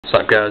What's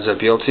up guys,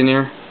 Yeltsin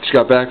here. Just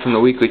got back from the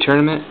weekly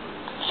tournament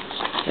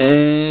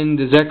and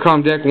the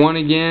Zekrom deck won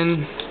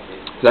again.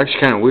 It's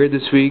actually kind of weird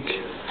this week.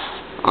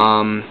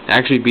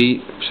 Actually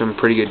beat some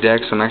pretty good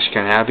decks, so I'm actually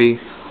kind of happy.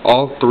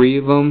 All three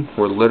of them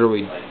were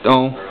literally,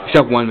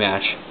 except one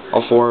match.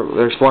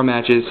 There's four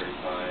matches.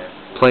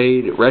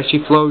 Played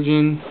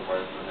Reshiflosion,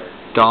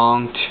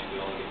 donked,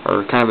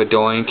 or kind of a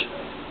doink.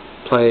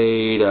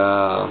 Played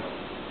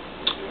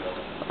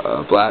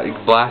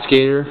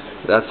Blastgator.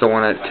 That's the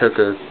one that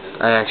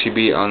I actually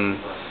beat on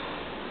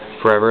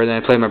forever.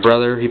 Then I played my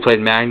brother. He played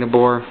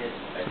Magnabor,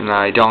 and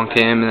I donked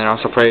him. And then I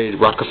also played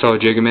Rockefeller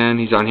Jigaman.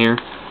 He's on here.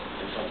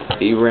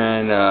 He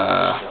ran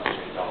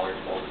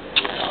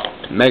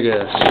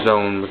Mega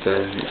Zone with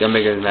the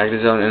Mega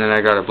Magna Zone, and then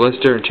I got a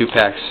blister and 2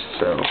 packs.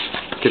 So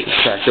get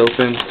this pack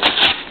open.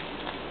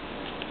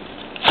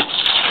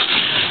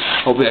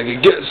 Hopefully I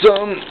can get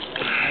some.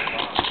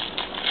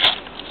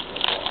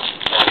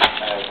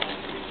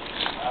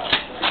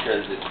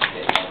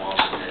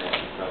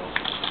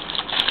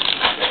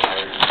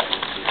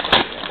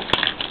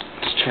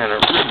 Just trying to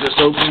rip this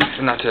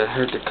open, not to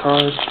hurt the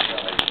card.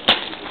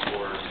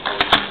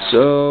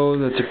 So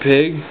that's a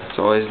pig. It's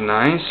always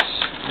nice.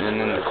 And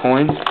then the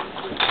coin.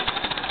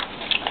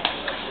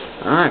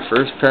 Alright,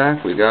 first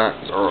pack we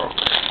got Zoro.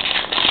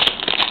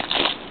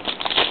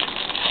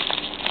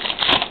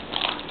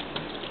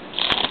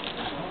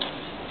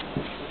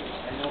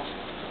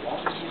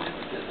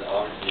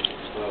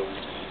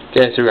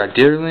 Okay, so we got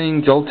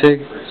Deerling, Joltik,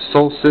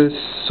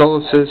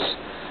 Solosis,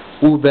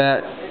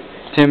 Woobat,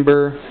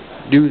 Timber,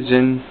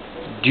 Duzin,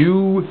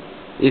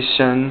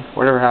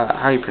 whatever,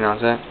 how do you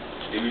pronounce that?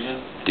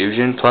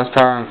 Dusion, plus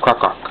power, and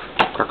Croc.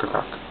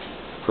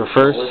 For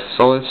first,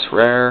 Solus,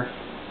 rare.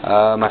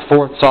 My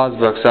 4th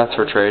Sawsbucks, that's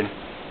for trade.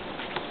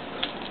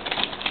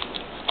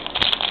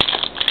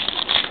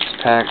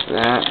 Let's pack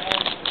that.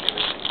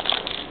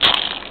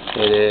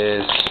 It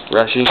is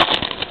Reshi.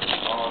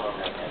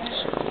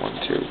 So 1,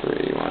 2,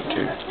 3, 1,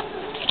 2.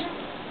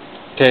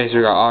 Okay, so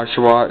we got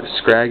Oshawott,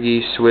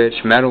 Scraggy,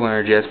 Switch, Metal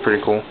Energy, that's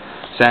pretty cool.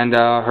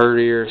 Sandile,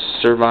 Herdier,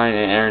 Servine,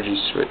 and Energy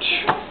Switch.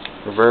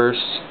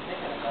 Reverse.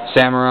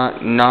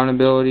 Samurott,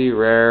 non-ability,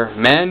 rare.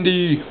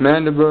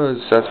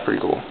 Mandibuzz, that's pretty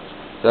cool.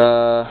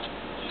 The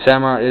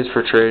Samurott is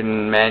for trade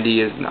and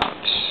Mandy is not.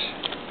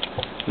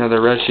 Another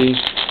Reshi.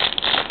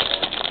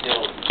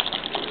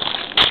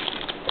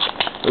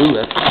 Ooh,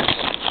 that's nice.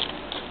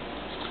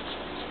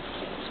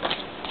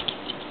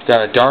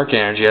 Got a Dark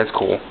Energy, that's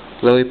cool.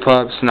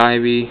 Lillipup,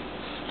 Snivy,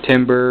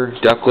 Timber,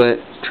 Ducklet,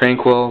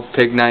 Tranquil,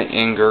 Pignite,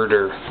 and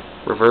Girder.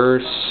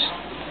 Reverse.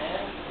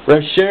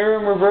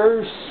 Reshiram,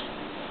 reverse.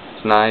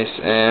 Nice,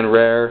 and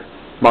rare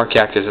Mark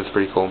Cactus, that's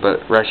pretty cool,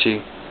 but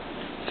Reshi,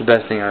 the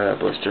best thing out of that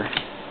blister.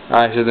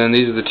 Alright, so then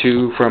these are the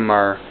two from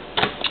our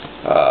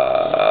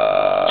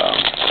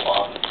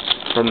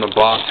from the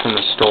box from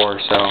the store,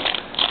 so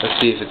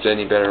let's see if it's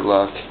any better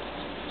luck.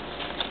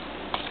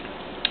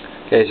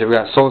 Okay, so we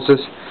got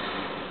Solstice,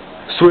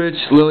 Switch,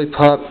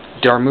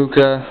 Lillipup,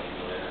 Darmuka,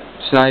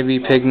 Snivy,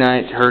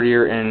 Pignite,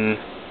 Herdier, and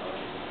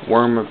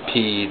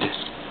Wormapede.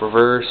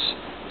 Reverse,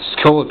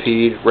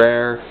 Scolipede,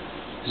 rare.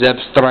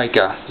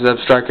 Zebstrika.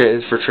 Zebstrika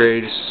is for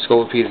trade.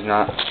 Scolipede is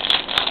not.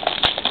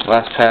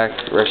 Last pack,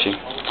 Reshi.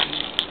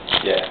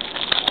 Yeah.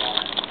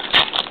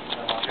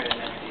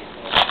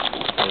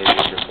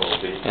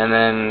 And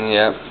then,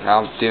 yep,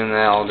 I'm doing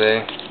that all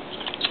day.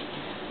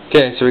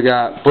 Okay, so we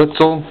got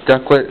Blitzel,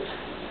 Ducklet,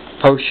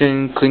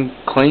 Potion,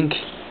 Clink,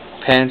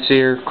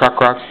 Panseer,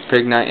 Croc,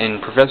 Pignite, and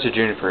Professor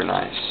Juniper.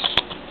 Nice.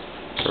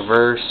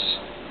 Reverse.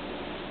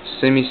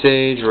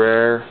 Simisage,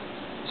 rare.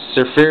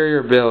 Superior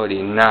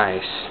ability.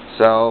 Nice.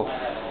 So,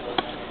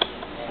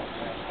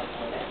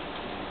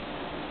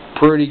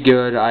 pretty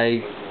good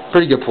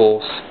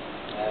pulls.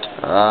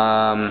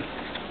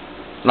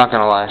 Not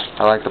gonna lie,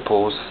 I like the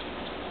pulls.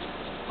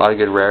 A lot of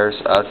good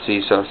rares. Let's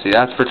see,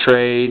 that's for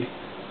trade.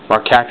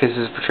 Mark Cactus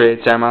is for trade,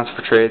 Samounts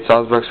for trade,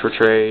 Sawsbucks for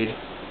trade,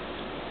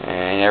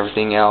 and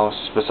everything else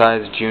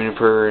besides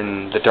Juniper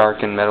and the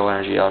Dark and Metal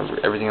Energy,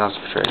 everything else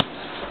for trade.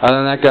 Other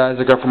than that, guys,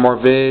 look up for more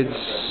vids.